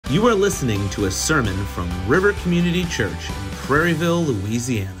You are listening to a sermon from River Community Church in Prairieville,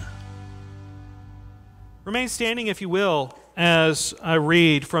 Louisiana. Remain standing, if you will, as I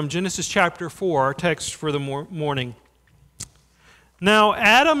read from Genesis chapter 4, our text for the morning. Now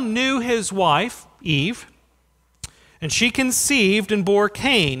Adam knew his wife, Eve, and she conceived and bore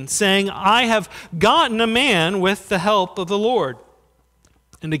Cain, saying, I have gotten a man with the help of the Lord.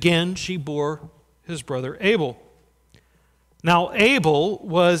 And again she bore his brother Abel. Now Abel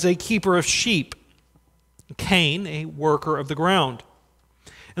was a keeper of sheep, Cain a worker of the ground.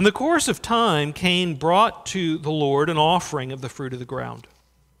 In the course of time, Cain brought to the Lord an offering of the fruit of the ground.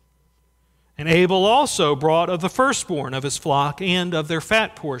 And Abel also brought of the firstborn of his flock and of their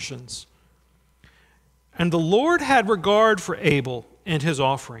fat portions. And the Lord had regard for Abel and his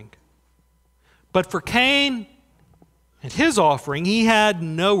offering. But for Cain and his offering he had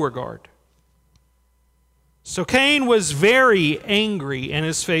no regard. So Cain was very angry, and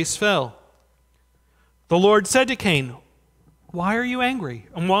his face fell. The Lord said to Cain, Why are you angry,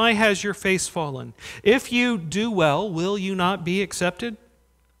 and why has your face fallen? If you do well, will you not be accepted?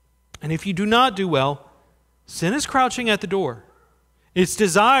 And if you do not do well, sin is crouching at the door. Its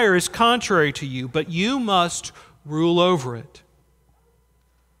desire is contrary to you, but you must rule over it.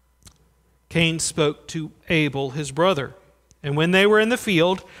 Cain spoke to Abel, his brother. And when they were in the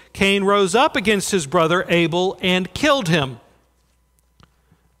field, Cain rose up against his brother Abel and killed him.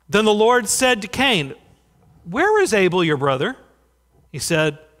 Then the Lord said to Cain, Where is Abel your brother? He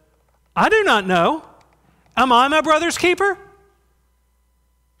said, I do not know. Am I my brother's keeper?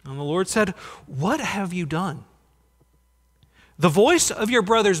 And the Lord said, What have you done? The voice of your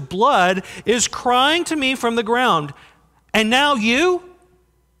brother's blood is crying to me from the ground. And now you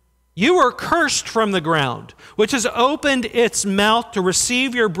are cursed from the ground, which has opened its mouth to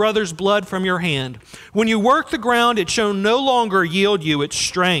receive your brother's blood from your hand. When you work the ground, it shall no longer yield you its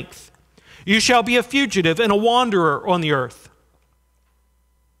strength. You shall be a fugitive and a wanderer on the earth.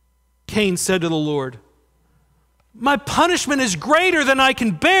 Cain said to the Lord, My punishment is greater than I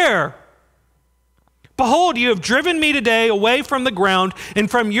can bear. Behold, you have driven me today away from the ground, and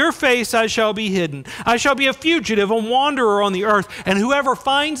from your face I shall be hidden. I shall be a fugitive, a wanderer on the earth, and whoever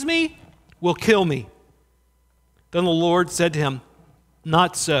finds me will kill me. Then the Lord said to him,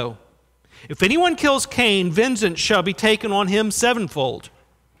 Not so. If anyone kills Cain, vengeance shall be taken on him sevenfold.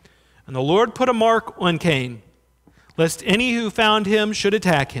 And the Lord put a mark on Cain, lest any who found him should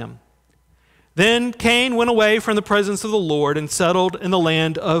attack him. Then Cain went away from the presence of the Lord and settled in the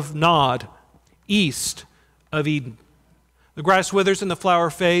land of Nod, east of Eden. The grass withers and the flower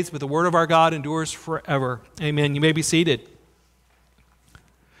fades, but the word of our God endures forever. Amen. You may be seated.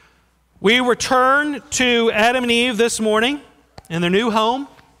 We return to Adam and Eve this morning in their new home,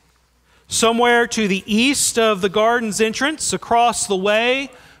 somewhere to the east of the garden's entrance, across the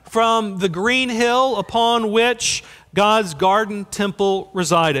way from the green hill upon which God's garden temple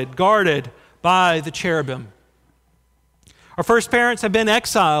resided, guarded by the cherubim. Our first parents have been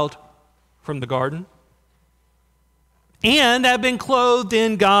exiled from the garden and have been clothed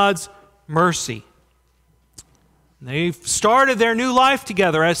in God's mercy. They've started their new life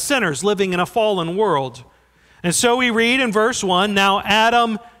together as sinners living in a fallen world. And so we read in verse 1, Now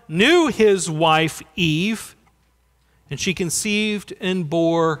Adam knew his wife Eve, and she conceived and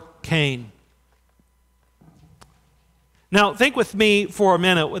bore Cain. Now think with me for a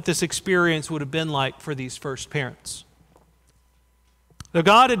minute what this experience would have been like for these first parents. Though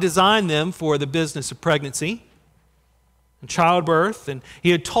God had designed them for the business of pregnancy and childbirth, and He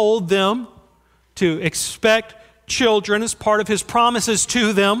had told them to expect children as part of His promises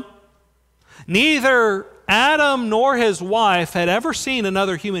to them, neither Adam nor his wife had ever seen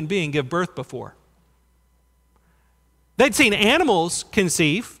another human being give birth before. They'd seen animals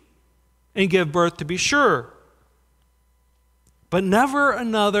conceive and give birth, to be sure, but never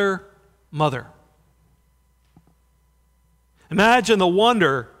another mother. Imagine the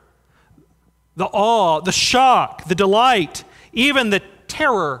wonder, the awe, the shock, the delight, even the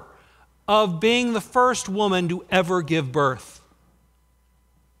terror of being the first woman to ever give birth.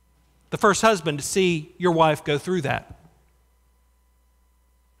 The first husband to see your wife go through that.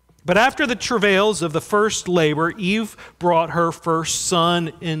 But after the travails of the first labor, Eve brought her first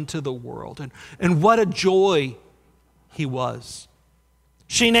son into the world. And what a joy he was.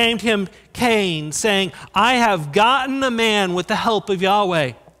 She named him Cain, saying, I have gotten a man with the help of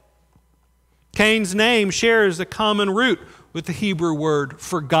Yahweh. Cain's name shares a common root with the Hebrew word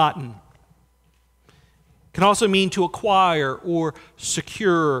forgotten. It can also mean to acquire or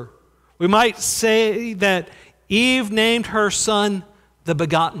secure. We might say that Eve named her son the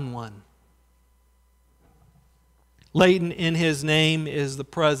begotten one. Latent in his name is the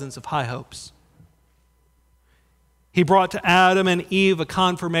presence of high hopes. He brought to Adam and Eve a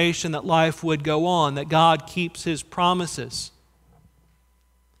confirmation that life would go on, that God keeps his promises.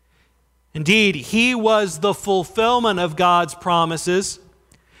 Indeed, he was the fulfillment of God's promises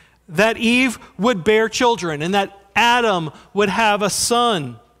that Eve would bear children and that Adam would have a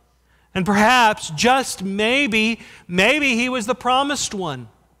son. And perhaps, just maybe he was the promised one,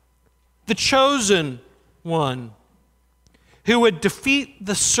 the chosen one, who would defeat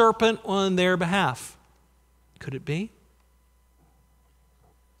the serpent on their behalf. Could it be?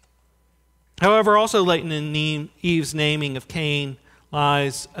 However, also latent in Eve's naming of Cain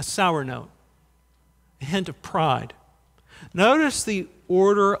lies a sour note, a hint of pride. Notice the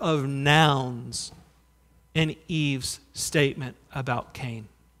order of nouns in Eve's statement about Cain.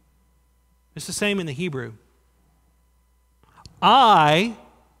 It's the same in the Hebrew. I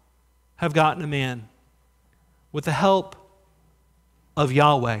have gotten a man with the help of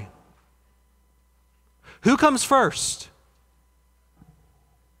Yahweh. Who comes first?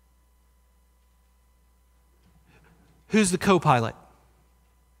 Who's the co-pilot?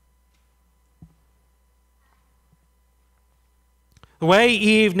 The way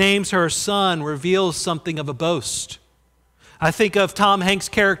Eve names her son reveals something of a boast. I think of Tom Hanks'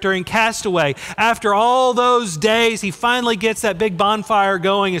 character in Castaway. After all those days, he finally gets that big bonfire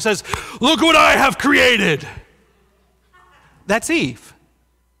going and says, "Look what I have created." That's Eve.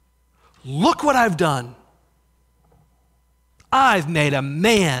 Look what I've done. I've made a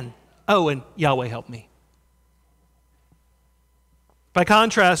man. Oh, and Yahweh help me. By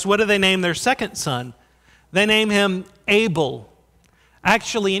contrast, what do they name their second son? They name him Abel.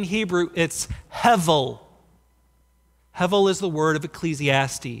 Actually, in Hebrew, it's Hevel. Hevel is the word of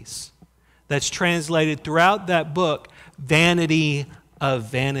Ecclesiastes that's translated throughout that book, vanity of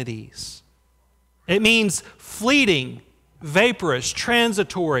vanities. It means fleeting, vaporous,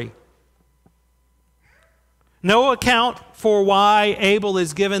 transitory. No account for why Abel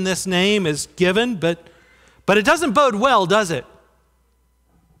is given this name is given, but it doesn't bode well, does it?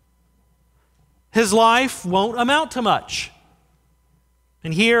 His life won't amount to much.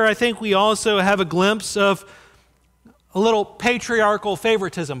 And here I think we also have a glimpse of a little patriarchal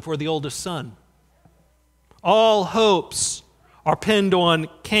favoritism for the oldest son. All hopes are pinned on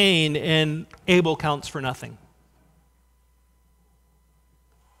Cain, and Abel counts for nothing.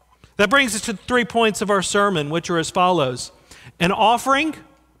 That brings us to 3 points of our sermon, which are as follows: an offering,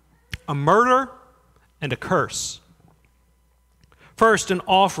 a murder, and a curse. First, an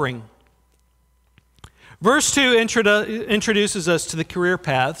offering. Verse 2 introduces us to the career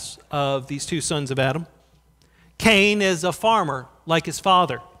paths of these two sons of Adam. Cain is a farmer, like his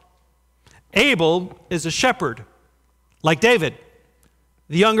father. Abel is a shepherd, like David.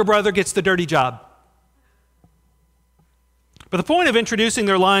 The younger brother gets the dirty job. But the point of introducing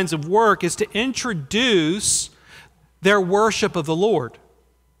their lines of work is to introduce their worship of the Lord.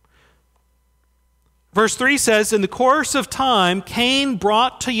 Verse 3 says, "In the course of time, Cain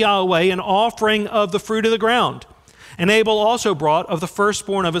brought to Yahweh an offering of the fruit of the ground, and Abel also brought of the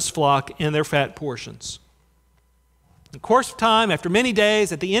firstborn of his flock in their fat portions." In the course of time, after many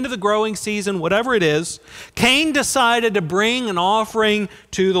days, at the end of the growing season, whatever it is, Cain decided to bring an offering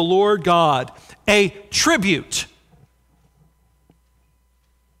to the Lord God, a tribute.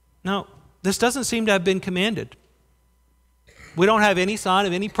 Now, this doesn't seem to have been commanded. We don't have any sign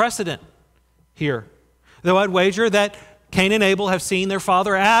of any precedent here. Though I'd wager that Cain and Abel have seen their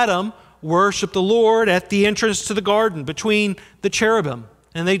father Adam worship the Lord at the entrance to the garden between the cherubim.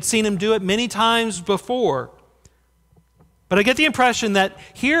 And they'd seen him do it many times before. But I get the impression that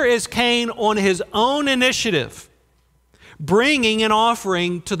here is Cain on his own initiative, bringing an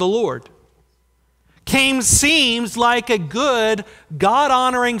offering to the Lord. Cain seems like a good,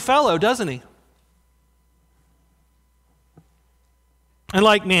 God-honoring fellow, doesn't he? And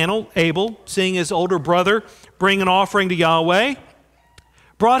like Abel, seeing his older brother bring an offering to Yahweh,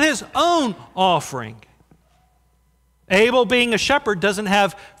 brought his own offering. Abel, being a shepherd, doesn't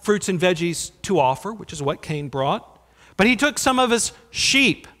have fruits and veggies to offer, which is what Cain brought. But he took some of his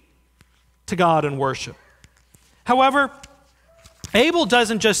sheep to God in worship. However, Abel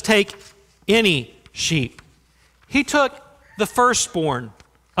doesn't just take any sheep. He took the firstborn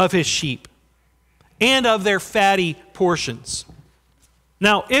of his sheep and of their fatty portions.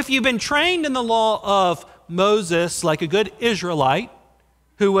 Now, if you've been trained in the law of Moses like a good Israelite,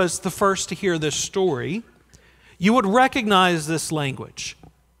 who was the first to hear this story, you would recognize this language.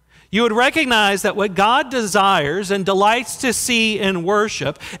 You would recognize that what God desires and delights to see in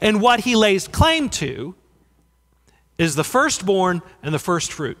worship and what he lays claim to is the firstborn and the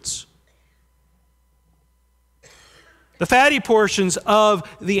first fruits. The fatty portions of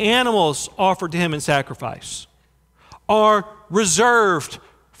the animals offered to him in sacrifice are reserved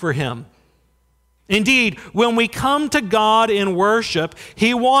for him. Indeed, when we come to God in worship,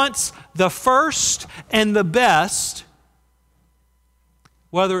 he wants the first and the best,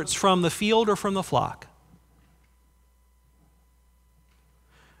 whether it's from the field or from the flock.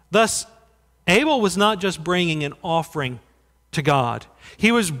 Thus, Abel was not just bringing an offering to God.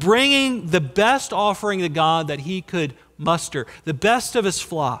 He was bringing the best offering to God that he could muster, the best of his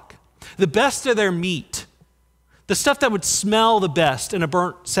flock, the best of their meat, the stuff that would smell the best in a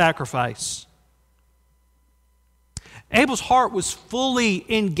burnt sacrifice. Abel's heart was fully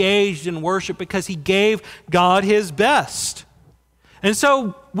engaged in worship because he gave God his best. And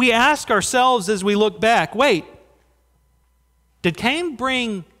so we ask ourselves as we look back, wait, did Cain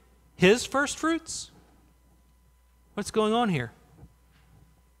bring his first fruits? What's going on here?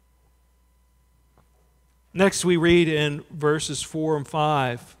 Next we read in verses 4 and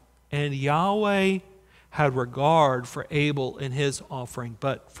 5, and Yahweh had regard for Abel and his offering,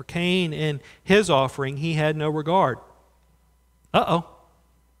 but for Cain and his offering he had no regard. Uh-oh.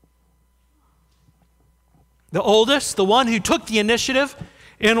 The oldest, the one who took the initiative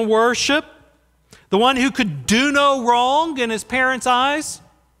in worship, the one who could do no wrong in his parents' eyes,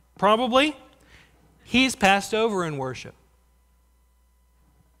 probably, he's passed over in worship.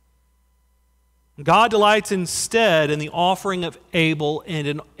 God delights instead in the offering of Abel and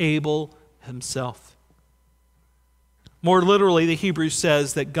in Abel himself. More literally, the Hebrew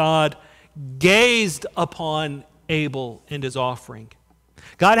says that God gazed upon Abel and his offering.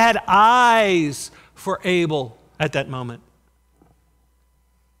 God had eyes for Abel at that moment.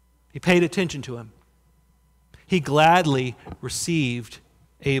 He paid attention to him. He gladly received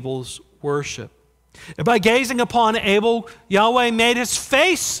Abel's worship. And by gazing upon Abel, Yahweh made his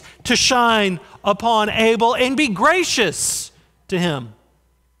face to shine upon Abel and be gracious to him.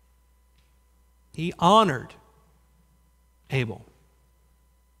 He honored Abel.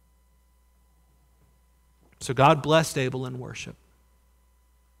 So God blessed Abel in worship.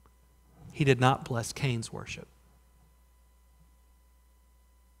 He did not bless Cain's worship.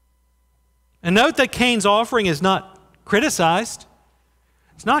 And note that Cain's offering is not criticized.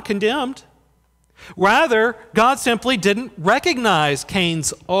 It's not condemned. Rather, God simply didn't recognize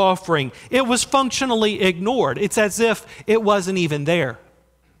Cain's offering. It was functionally ignored. It's as if it wasn't even there.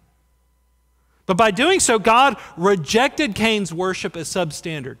 But by doing so, God rejected Cain's worship as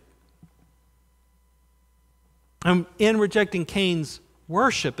substandard. And in rejecting Cain's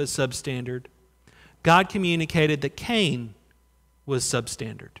worship as substandard, God communicated that Cain was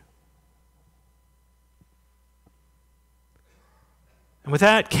substandard. And with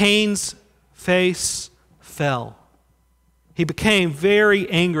that, Cain's face fell. He became very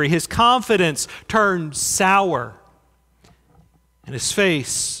angry. His confidence turned sour, and his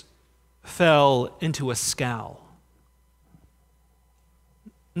face fell into a scowl.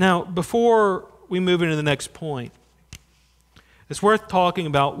 Now, before we move into the next point, it's worth talking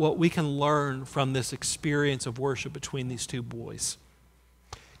about what we can learn from this experience of worship between these two boys.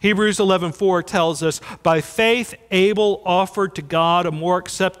 Hebrews 11:4 tells us, by faith Abel offered to God a more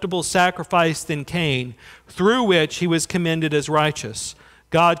acceptable sacrifice than Cain, through which he was commended as righteous,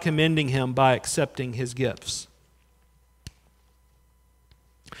 God commending him by accepting his gifts.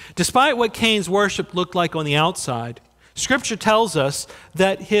 Despite what Cain's worship looked like on the outside, Scripture tells us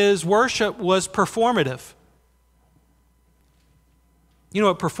that his worship was performative. You know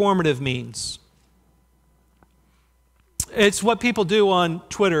what performative means? It's what people do on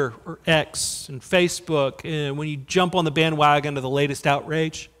Twitter or X and Facebook and when you jump on the bandwagon of the latest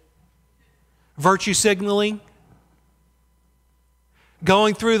outrage. Virtue signaling.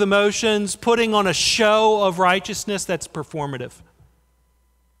 Going through the motions, putting on a show of righteousness that's performative.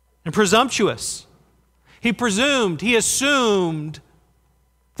 And presumptuous. He assumed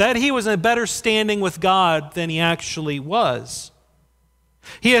that he was in a better standing with God than he actually was.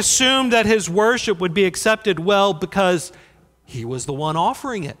 He assumed that his worship would be accepted well because he was the one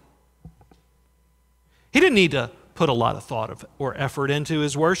offering it. He didn't need to put a lot of thought or effort into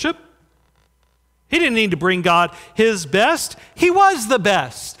his worship. He didn't need to bring God his best. He was the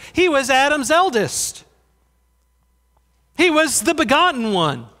best. He was Adam's eldest. He was the begotten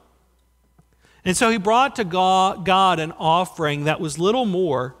one. And so he brought to God an offering that was little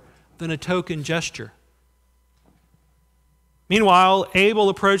more than a token gesture. Meanwhile, Abel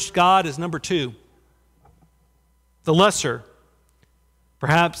approached God as number two, the lesser,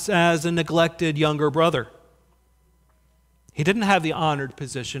 perhaps as a neglected younger brother. He didn't have the honored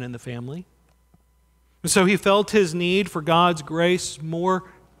position in the family. And so he felt his need for God's grace more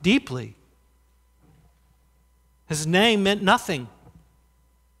deeply. His name meant nothing.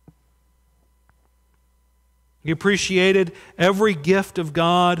 He appreciated every gift of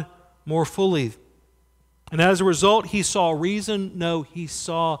God more fully. And as a result, he saw reason, no, he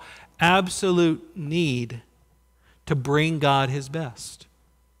saw absolute need to bring God his best.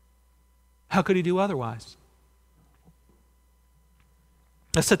 How could he do otherwise?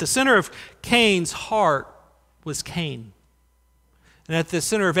 Thus, at the center of Cain's heart was Cain. And at the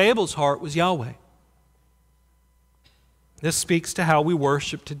center of Abel's heart was Yahweh. This speaks to how we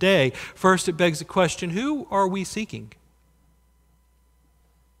worship today. First, it begs the question, who are we seeking?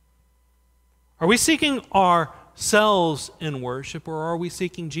 Are we seeking ourselves in worship, or are we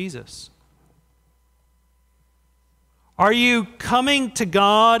seeking Jesus? Are you coming to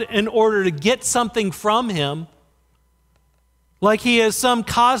God in order to get something from Him, like He is some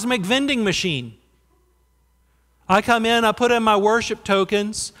cosmic vending machine? I come in, I put in my worship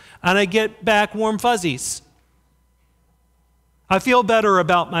tokens, and I get back warm fuzzies. I feel better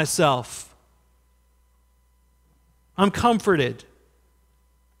about myself. I'm comforted.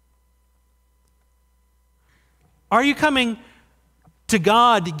 Are you coming to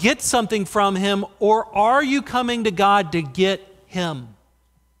God to get something from Him, or are you coming to God to get Him?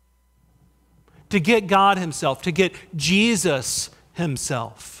 To get God Himself, to get Jesus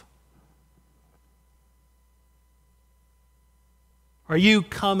Himself? Are you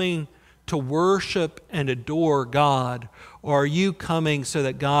coming to worship and adore God, or are you coming so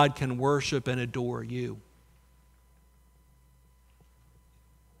that God can worship and adore you?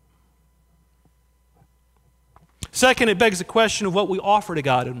 Second, it begs the question of what we offer to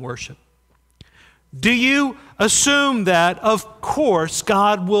God in worship. Do you assume that, of course,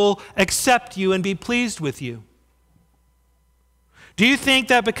 God will accept you and be pleased with you? Do you think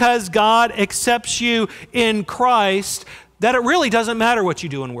that because God accepts you in Christ, that it really doesn't matter what you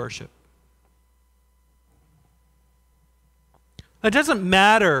do in worship? It doesn't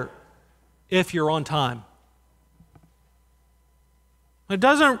matter if you're on time. It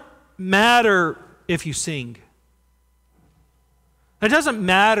doesn't matter if you sing. It doesn't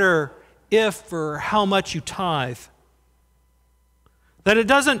matter if or how much you tithe. That it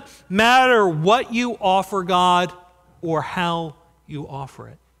doesn't matter what you offer God or how you offer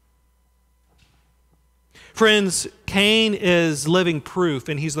it. Friends, Cain is living proof,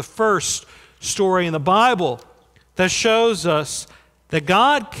 and he's the first story in the Bible that shows us that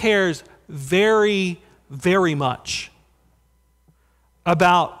God cares very, very much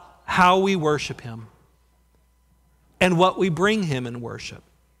about how we worship Him and what we bring Him in worship.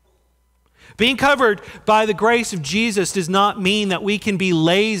 Being covered by the grace of Jesus does not mean that we can be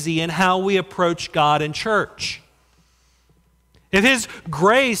lazy in how we approach God in church. If His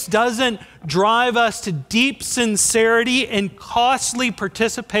grace doesn't drive us to deep sincerity and costly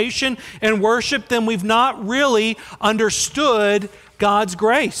participation in worship, then we've not really understood God's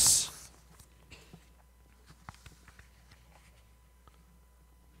grace.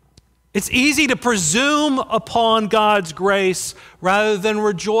 It's easy to presume upon God's grace rather than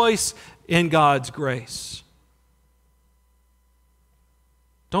rejoice in God's grace.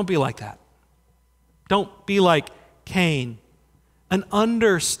 Don't be like that. Don't be like Cain. And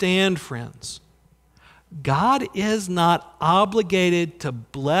understand, friends, God is not obligated to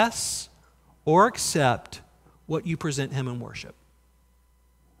bless or accept what you present Him in worship.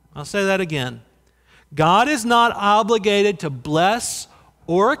 I'll say that again. God is not obligated to bless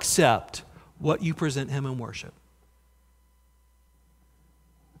or accept what you present Him in worship.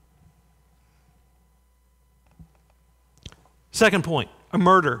 Second point, a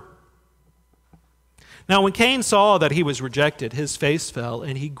murder. Now, when Cain saw that he was rejected, his face fell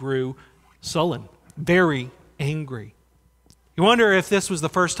and he grew sullen, very angry. You wonder if this was the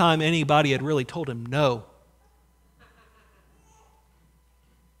first time anybody had really told him no.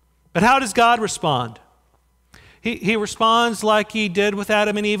 But how does God respond? He responds like He did with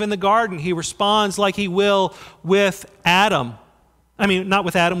Adam and Eve in the garden. He responds like He will with Adam. Not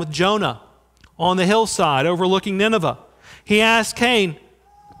with Adam, with Jonah on the hillside overlooking Nineveh. He asked Cain,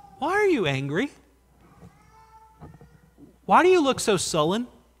 "Why are you angry? Why do you look so sullen?"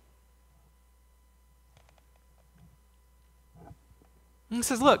 And he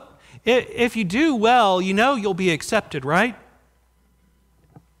says, "Look, if you do well, you know you'll be accepted, right?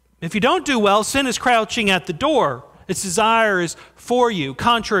 If you don't do well, sin is crouching at the door. Its desire is for you,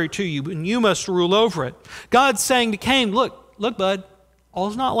 contrary to you, and you must rule over it." God's saying to Cain, look, bud,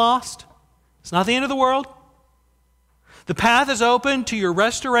 all's not lost. It's not the end of the world. The path is open to your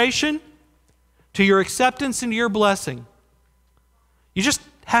restoration, to your acceptance, and to your blessing. You just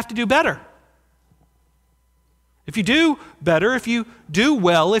have to do better. If you do better, if you do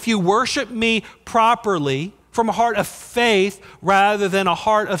well, if you worship me properly, from a heart of faith rather than a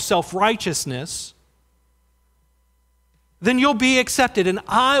heart of self-righteousness, then you'll be accepted, and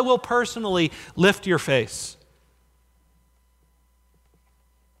I will personally lift your face.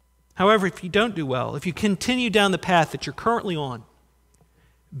 However, if you don't do well, if you continue down the path that you're currently on,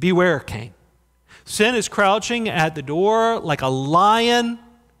 beware, Cain. Sin is crouching at the door like a lion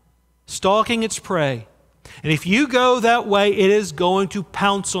stalking its prey. And if you go that way, it is going to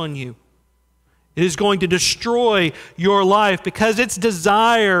pounce on you. It is going to destroy your life because its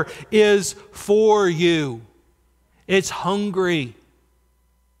desire is for you. It's hungry.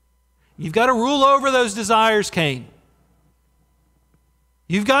 You've got to rule over those desires, Cain.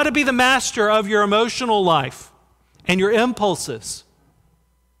 You've got to be the master of your emotional life and your impulses.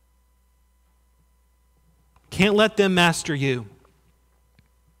 Can't let them master you.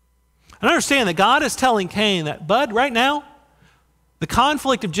 And understand that God is telling Cain that, bud, right now, the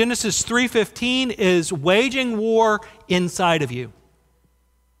conflict of Genesis 3:15 is waging war inside of you.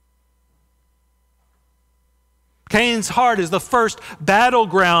 Cain's heart is the first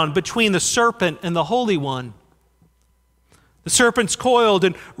battleground between the serpent and the Holy One. The serpent's coiled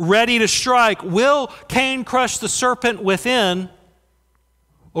and ready to strike. Will Cain crush the serpent within,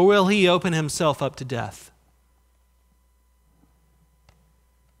 or will he open himself up to death?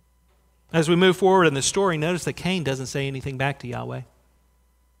 As we move forward in the story, notice that Cain doesn't say anything back to Yahweh.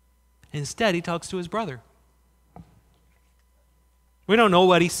 Instead, he talks to his brother. We don't know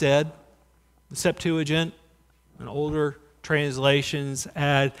what he said. The Septuagint and older translations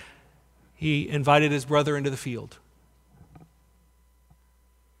add, he invited his brother into the field.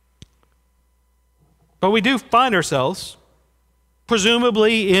 But we do find ourselves,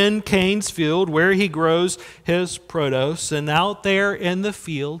 presumably in Cain's field, where he grows his produce, and out there in the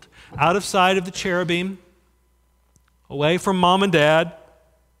field, out of sight of the cherubim, away from mom and dad,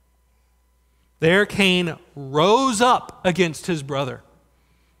 there Cain rose up against his brother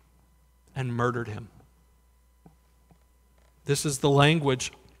and murdered him. This is the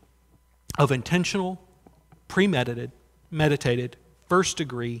language of intentional, meditated,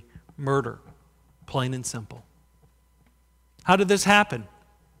 first-degree murder, plain and simple. How did this happen?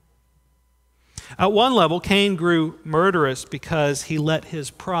 At one level, Cain grew murderous because he let his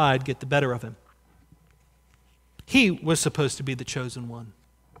pride get the better of him. He was supposed to be the chosen one.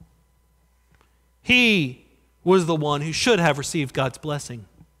 He was the one who should have received God's blessing.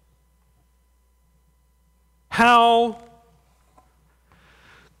 How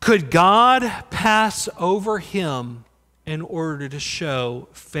could God pass over him in order to show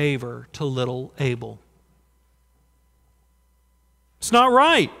favor to little Abel? It's not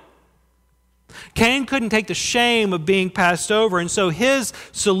right. Cain couldn't take the shame of being passed over, and so his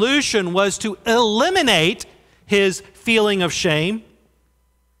solution was to eliminate his feeling of shame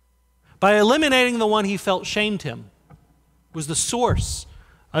by eliminating the one he felt shamed him, was the source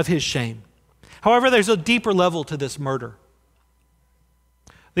of his shame. However, there's a deeper level to this murder.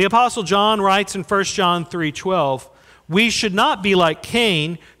 The Apostle John writes in 1 John 3:12, "We should not be like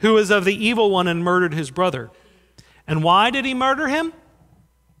Cain, who was of the evil one and murdered his brother." And why did he murder him?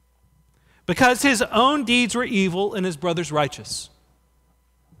 Because his own deeds were evil and his brother's righteous.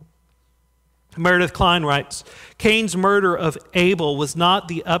 Meredith Klein writes, "Cain's murder of Abel was not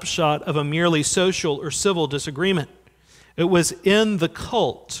the upshot of a merely social or civil disagreement. It was in the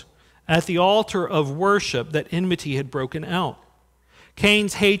cult, at the altar of worship, that enmity had broken out.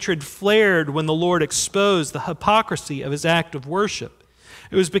 Cain's hatred flared when the Lord exposed the hypocrisy of his act of worship.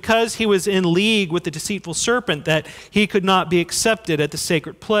 It was because he was in league with the deceitful serpent that he could not be accepted at the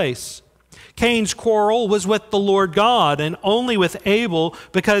sacred place. Cain's quarrel was with the Lord God and only with Abel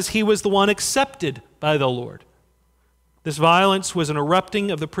because he was the one accepted by the Lord. This violence was an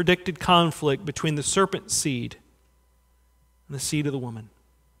erupting of the predicted conflict between the serpent's seed and the seed of the woman."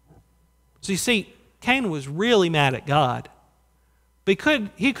 So you see, Cain was really mad at God. But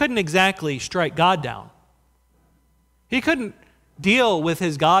he couldn't exactly strike God down. He couldn't deal with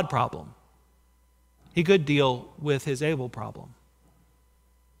his God problem. He could deal with his Abel problem.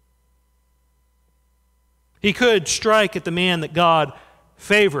 He could strike at the man that God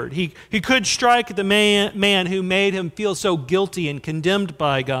favored. He could strike at the man who made him feel so guilty and condemned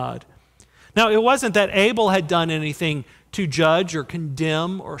by God. Now, it wasn't that Abel had done anything to judge or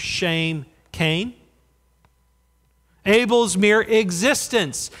condemn or shame Cain. Abel's mere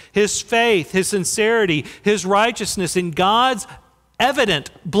existence, his faith, his sincerity, his righteousness, and God's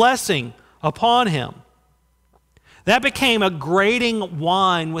evident blessing upon him, that became a grating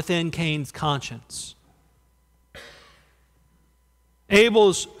wine within Cain's conscience.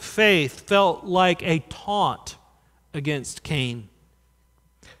 Abel's faith felt like a taunt against Cain.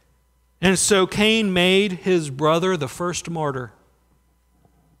 And so Cain made his brother the first martyr.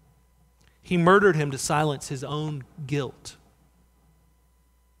 He murdered him to silence his own guilt.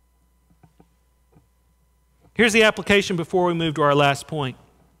 Here's the application before we move to our last point.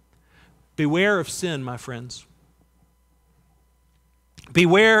 Beware of sin, my friends.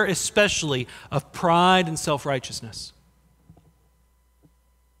 Beware especially of pride and self-righteousness.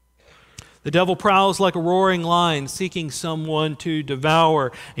 The devil prowls like a roaring lion, seeking someone to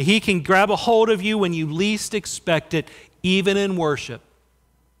devour. He can grab a hold of you when you least expect it, even in worship.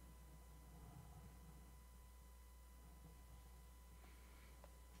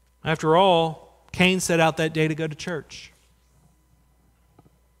 After all, Cain set out that day to go to church.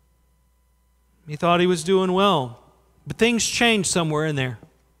 He thought he was doing well, but things changed somewhere in there.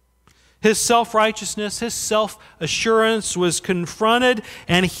 His self-righteousness, his self-assurance was confronted,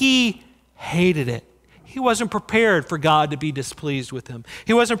 and he hated it. He wasn't prepared for God to be displeased with him.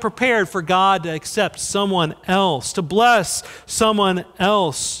 He wasn't prepared for God to accept someone else, to bless someone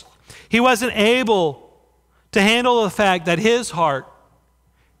else. He wasn't able to handle the fact that his heart,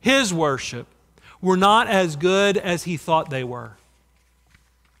 his worship, were not as good as he thought they were.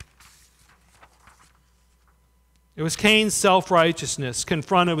 It was Cain's self-righteousness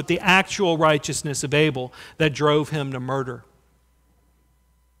confronted with the actual righteousness of Abel that drove him to murder.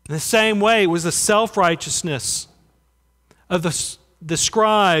 In the same way, it was the self-righteousness of the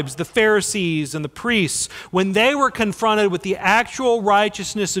scribes, the Pharisees, and the priests, when they were confronted with the actual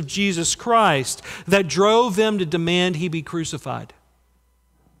righteousness of Jesus Christ, that drove them to demand he be crucified.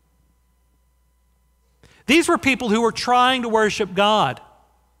 These were people who were trying to worship God.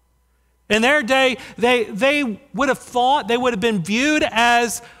 In their day, they would have thought, they would have been viewed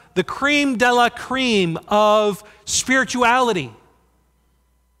as the creme de la creme of spirituality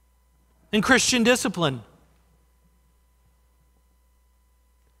and Christian discipline.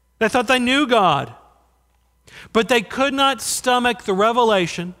 They thought they knew God, but they could not stomach the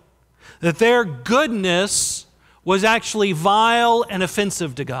revelation that their goodness was actually vile and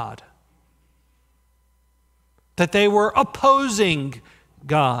offensive to God, that they were opposing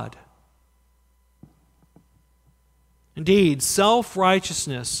God. Indeed,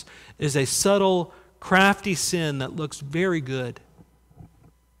 self-righteousness is a subtle, crafty sin that looks very good.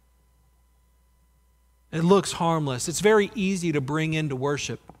 It looks harmless. It's very easy to bring into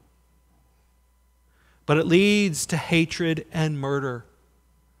worship. But it leads to hatred and murder.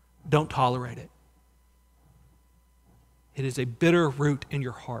 Don't tolerate it. It is a bitter root in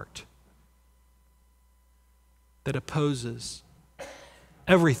your heart that opposes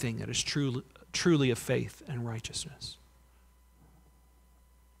everything that is truly of faith and righteousness.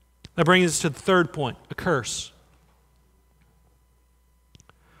 That brings us to the third point, a curse.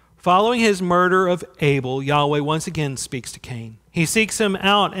 Following his murder of Abel, Yahweh once again speaks to Cain. He seeks him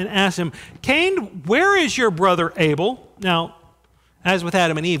out and asks him, "Cain, where is your brother Abel?" Now, as with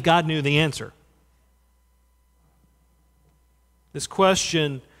Adam and Eve, God knew the answer. This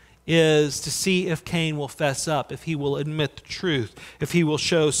question is to see if Cain will fess up, if he will admit the truth, if he will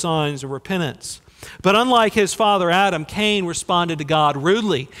show signs of repentance. But unlike his father Adam, Cain responded to God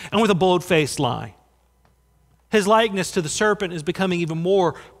rudely and with a bold-faced lie. His likeness to the serpent is becoming even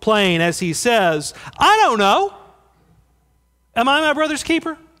more plain as he says, "I don't know. Am I my brother's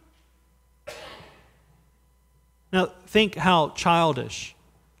keeper?" Now think how childish,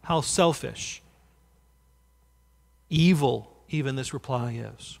 how selfish, evil even this reply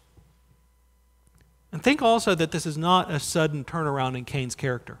is. And think also that this is not a sudden turnaround in Cain's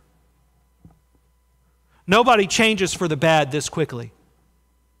character. Nobody changes for the bad this quickly.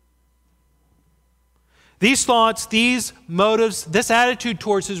 These thoughts, these motives, this attitude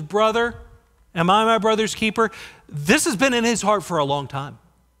towards his brother, "Am I my brother's keeper?" this has been in his heart for a long time.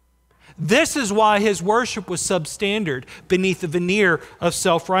 This is why his worship was substandard beneath the veneer of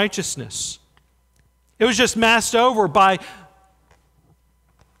self-righteousness. It was just masked over by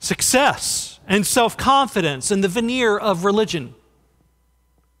success and self-confidence and the veneer of religion.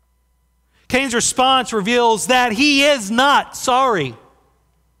 Cain's response reveals that he is not sorry.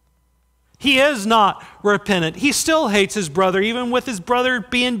 He is not repentant. He still hates his brother, even with his brother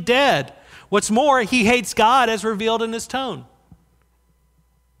being dead. What's more, he hates God as revealed in his tone.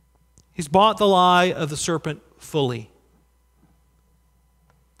 He's bought the lie of the serpent fully.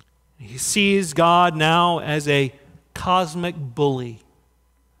 He sees God now as a cosmic bully,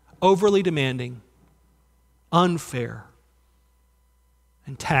 overly demanding, unfair,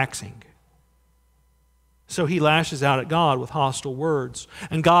 and taxing. So he lashes out at God with hostile words,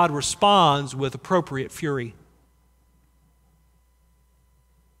 and God responds with appropriate fury.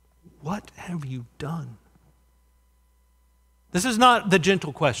 "What have you done?" This is not the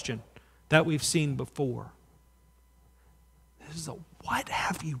gentle question that we've seen before. This is what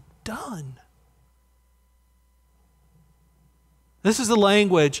have you done? This is the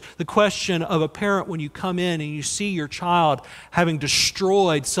language, the question of a parent when you come in and you see your child having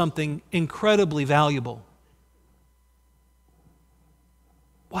destroyed something incredibly valuable.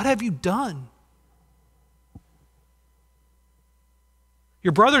 What have you done?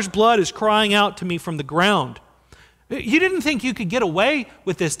 Your brother's blood is crying out to me from the ground. You didn't think you could get away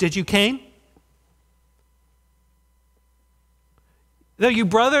with this, did you, Cain? Though you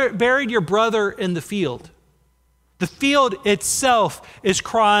buried your brother in the field. The field itself is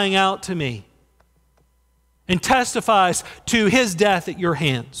crying out to me and testifies to his death at your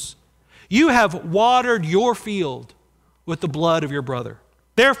hands. You have watered your field with the blood of your brother.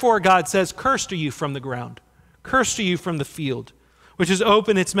 Therefore, God says, cursed are you from the ground, cursed are you from the field, which has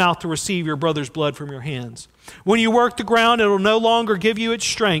opened its mouth to receive your brother's blood from your hands. When you work the ground, it will no longer give you its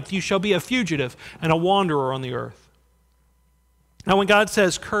strength. You shall be a fugitive and a wanderer on the earth. Now, when God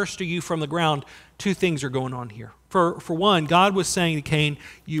says, cursed are you from the ground, two things are going on here. For one, God was saying to Cain,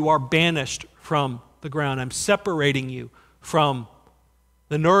 you are banished from the ground. I'm separating you from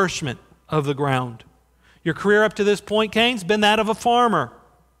the nourishment of the ground. Your career up to this point, Cain's been that of a farmer.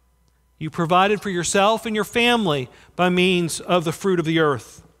 You provided for yourself and your family by means of the fruit of the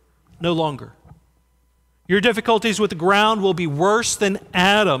earth. No longer. Your difficulties with the ground will be worse than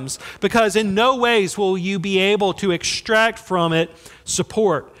Adam's, because in no ways will you be able to extract from it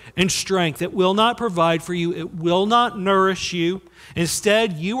support and strength. It will not provide for you. It will not nourish you.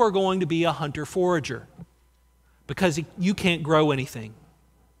 Instead, you are going to be a hunter-forager because you can't grow anything.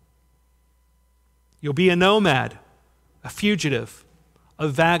 You'll be a nomad, a fugitive, a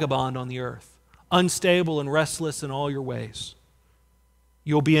vagabond on the earth, unstable and restless in all your ways.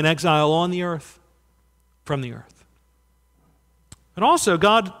 You'll be an exile on the earth, from the earth. And also,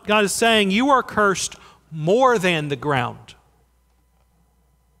 God is saying, you are cursed more than the ground.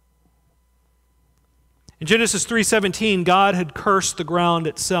 In Genesis 3:17, God had cursed the ground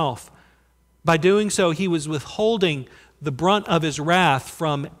itself. By doing so, he was withholding the brunt of his wrath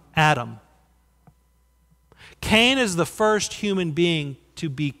from Adam. Cain is the first human being to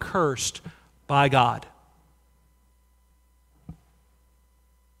be cursed by God.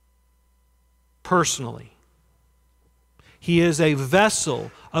 Personally. He is a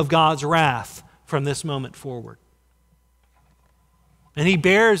vessel of God's wrath from this moment forward. And he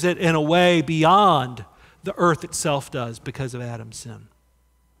bears it in a way beyond the earth itself does because of Adam's sin.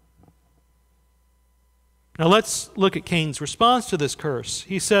 Now let's look at Cain's response to this curse.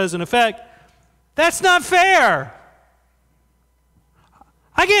 He says, in effect, that's not fair.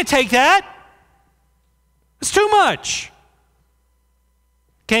 I can't take that. It's too much.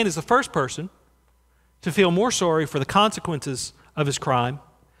 Cain is the first person to feel more sorry for the consequences of his crime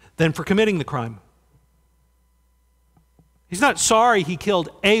than for committing the crime. He's not sorry he killed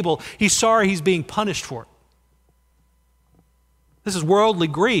Abel. He's sorry he's being punished for it. This is worldly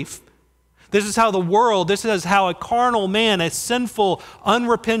grief. This is how a carnal man, a sinful,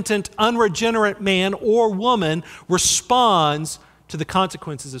 unrepentant, unregenerate man or woman responds to the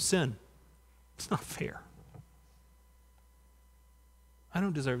consequences of sin. It's not fair. I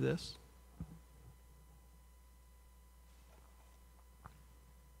don't deserve this.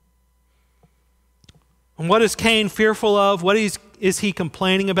 And what is Cain fearful of? What is he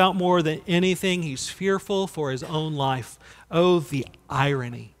complaining about more than anything? He's fearful for his own life. Oh, the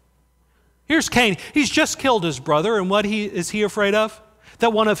irony. Here's Cain. He's just killed his brother, and what is he afraid of?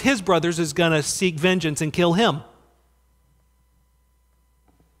 That one of his brothers is going to seek vengeance and kill him.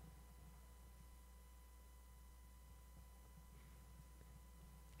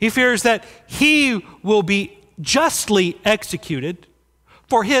 He fears that he will be justly executed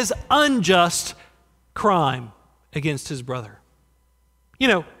for his unjust crime against his brother. You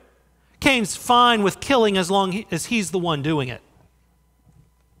know, Cain's fine with killing as long as he's the one doing it.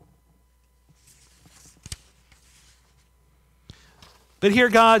 But here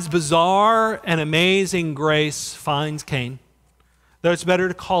God's bizarre and amazing grace finds Cain, though it's better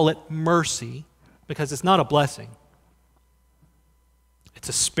to call it mercy because it's not a blessing. It's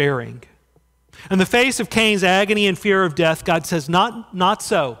a sparing. In the face of Cain's agony and fear of death, God says, not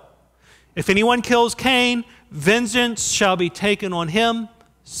so. If anyone kills Cain, vengeance shall be taken on him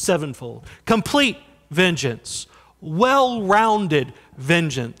sevenfold. Complete vengeance. Well-rounded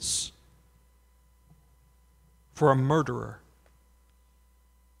vengeance for a murderer.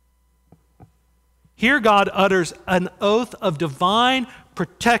 Here God utters an oath of divine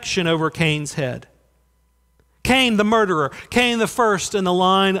protection over Cain's head. Cain the murderer, Cain the first in the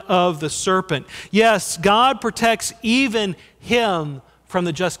line of the serpent. Yes, God protects even him from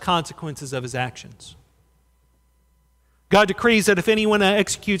the just consequences of his actions. God decrees that if anyone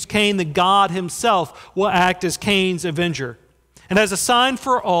executes Cain, then God himself will act as Cain's avenger. And as a sign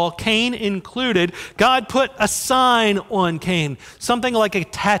for all, Cain included, God put a sign on Cain, something like a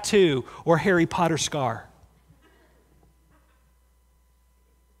tattoo or Harry Potter scar.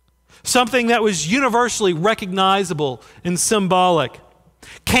 Something that was universally recognizable and symbolic.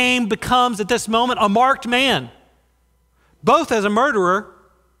 Cain becomes at this moment a marked man, both as a murderer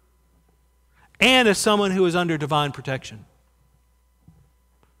and as someone who is under divine protection.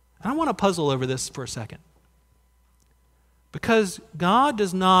 I want to puzzle over this for a second. Because God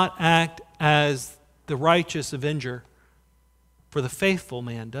does not act as the righteous avenger for the faithful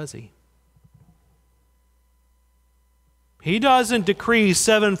man, does he? He doesn't decree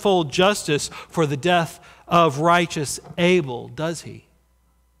sevenfold justice for the death of righteous Abel, does he?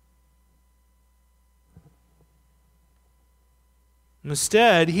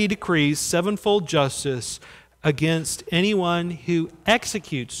 Instead, he decrees sevenfold justice against anyone who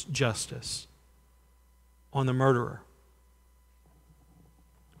executes justice on the murderer.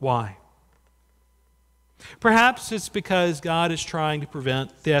 Why? Perhaps it's because God is trying to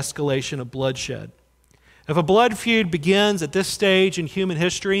prevent the escalation of bloodshed. If a blood feud begins at this stage in human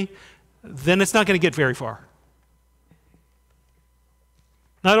history, then it's not going to get very far.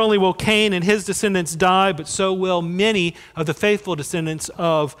 Not only will Cain and his descendants die, but so will many of the faithful descendants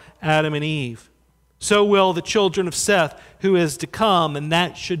of Adam and Eve. So will the children of Seth who is to come, and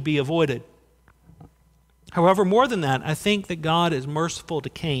that should be avoided. However, more than that, I think that God is merciful to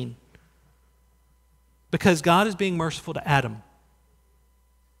Cain because God is being merciful to Adam.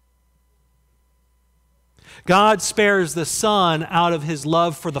 God spares the son out of his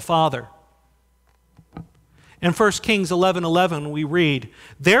love for the father. In 1 Kings 11:11 we read,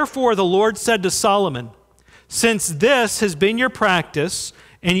 "Therefore the Lord said to Solomon, since this has been your practice,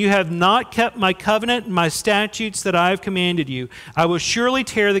 and you have not kept my covenant and my statutes that I have commanded you, I will surely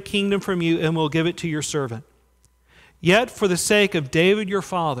tear the kingdom from you and will give it to your servant. Yet for the sake of David your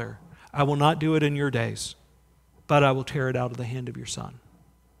father, I will not do it in your days, but I will tear it out of the hand of your son."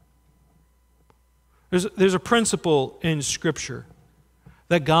 There's a principle in Scripture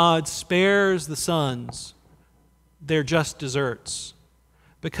that God spares the sons their just deserts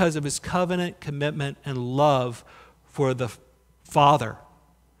because of his covenant commitment and love for the father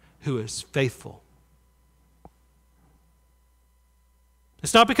who is faithful.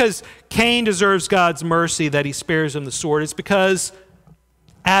 It's not because Cain deserves God's mercy that he spares him the sword. It's because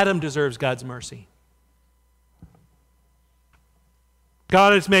Adam deserves God's mercy.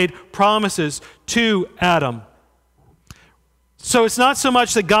 God has made promises to Adam. So it's not so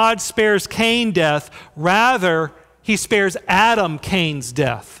much that God spares Cain death, rather he spares Adam Cain's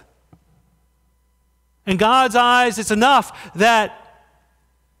death. In God's eyes, it's enough that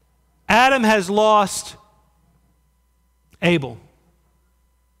Adam has lost Abel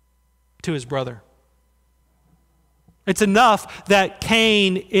to his brother. It's enough that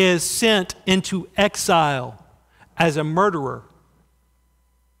Cain is sent into exile as a murderer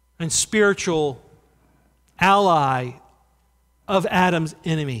and spiritual ally of Adam's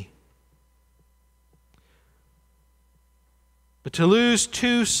enemy. But to lose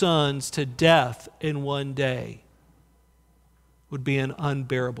two sons to death in one day would be an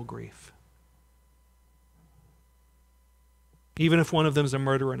unbearable grief. Even if one of them is a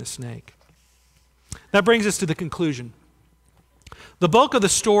murderer and a snake. That brings us to the conclusion. The bulk of the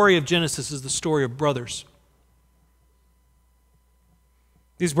story of Genesis is the story of brothers.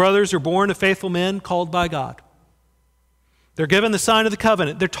 These brothers are born to faithful men called by God. They're given the sign of the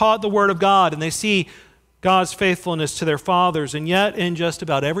covenant. They're taught the word of God, and they see God's faithfulness to their fathers. And yet, in just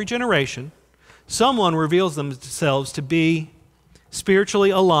about every generation, someone reveals themselves to be spiritually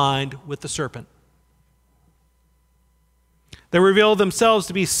aligned with the serpent. They reveal themselves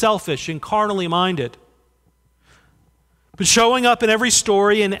to be selfish and carnally minded. But showing up in every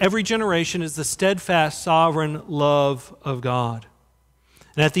story and every generation is the steadfast, sovereign love of God.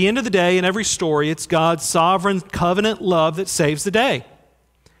 And at the end of the day, in every story, it's God's sovereign covenant love that saves the day.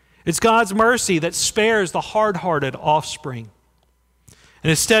 It's God's mercy that spares the hard-hearted offspring. And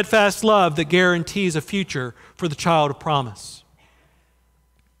His steadfast love that guarantees a future for the child of promise.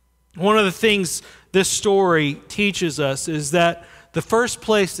 One of the things this story teaches us is that the first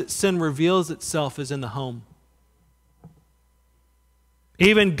place that sin reveals itself is in the home.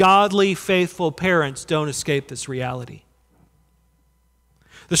 Even godly, faithful parents don't escape this reality.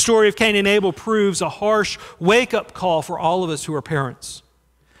 The story of Cain and Abel proves a harsh wake-up call for all of us who are parents.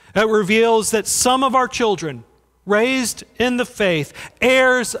 It reveals that some of our children, raised in the faith,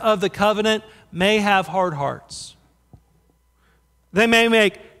 heirs of the covenant, may have hard hearts. They may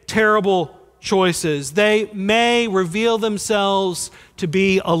make terrible choices. They may reveal themselves to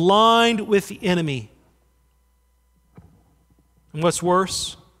be aligned with the enemy. And what's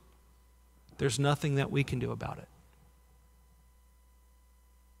worse, there's nothing that we can do about it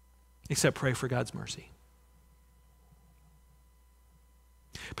except pray for God's mercy.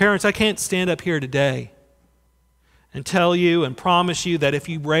 Parents, I can't stand up here today and tell you and promise you that if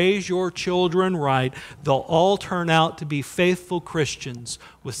you raise your children right, they'll all turn out to be faithful Christians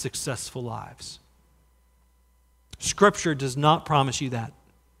with successful lives. Scripture does not promise you that.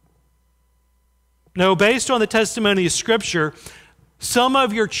 No, based on the testimony of Scripture, some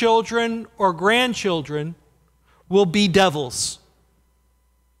of your children or grandchildren will be devils.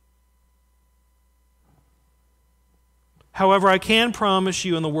 However, I can promise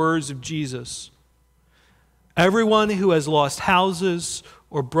you in the words of Jesus, everyone who has lost houses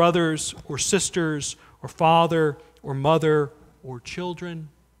or brothers or sisters or father or mother or children,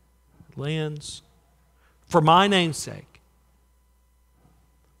 lands, for my name's sake,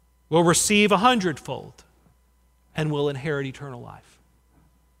 will receive 100-fold and will inherit eternal life.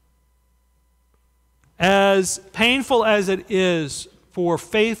 As painful as it is for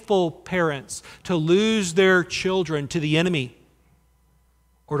faithful parents to lose their children to the enemy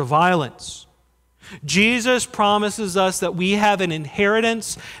or to violence, Jesus promises us that we have an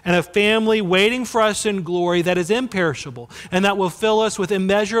inheritance and a family waiting for us in glory that is imperishable and that will fill us with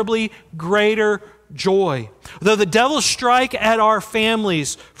immeasurably greater joy. Though the devil strike at our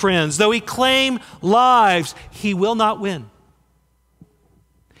families, friends, though he claim lives, he will not win.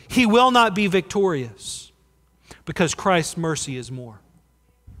 He will not be victorious because Christ's mercy is more.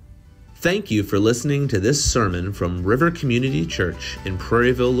 Thank you for listening to this sermon from River Community Church in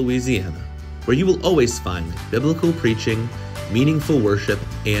Prairieville, Louisiana, where you will always find biblical preaching, meaningful worship,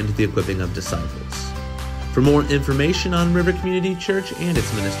 and the equipping of disciples. For more information on River Community Church and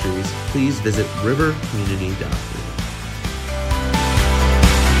its ministries, please visit rivercommunity.org.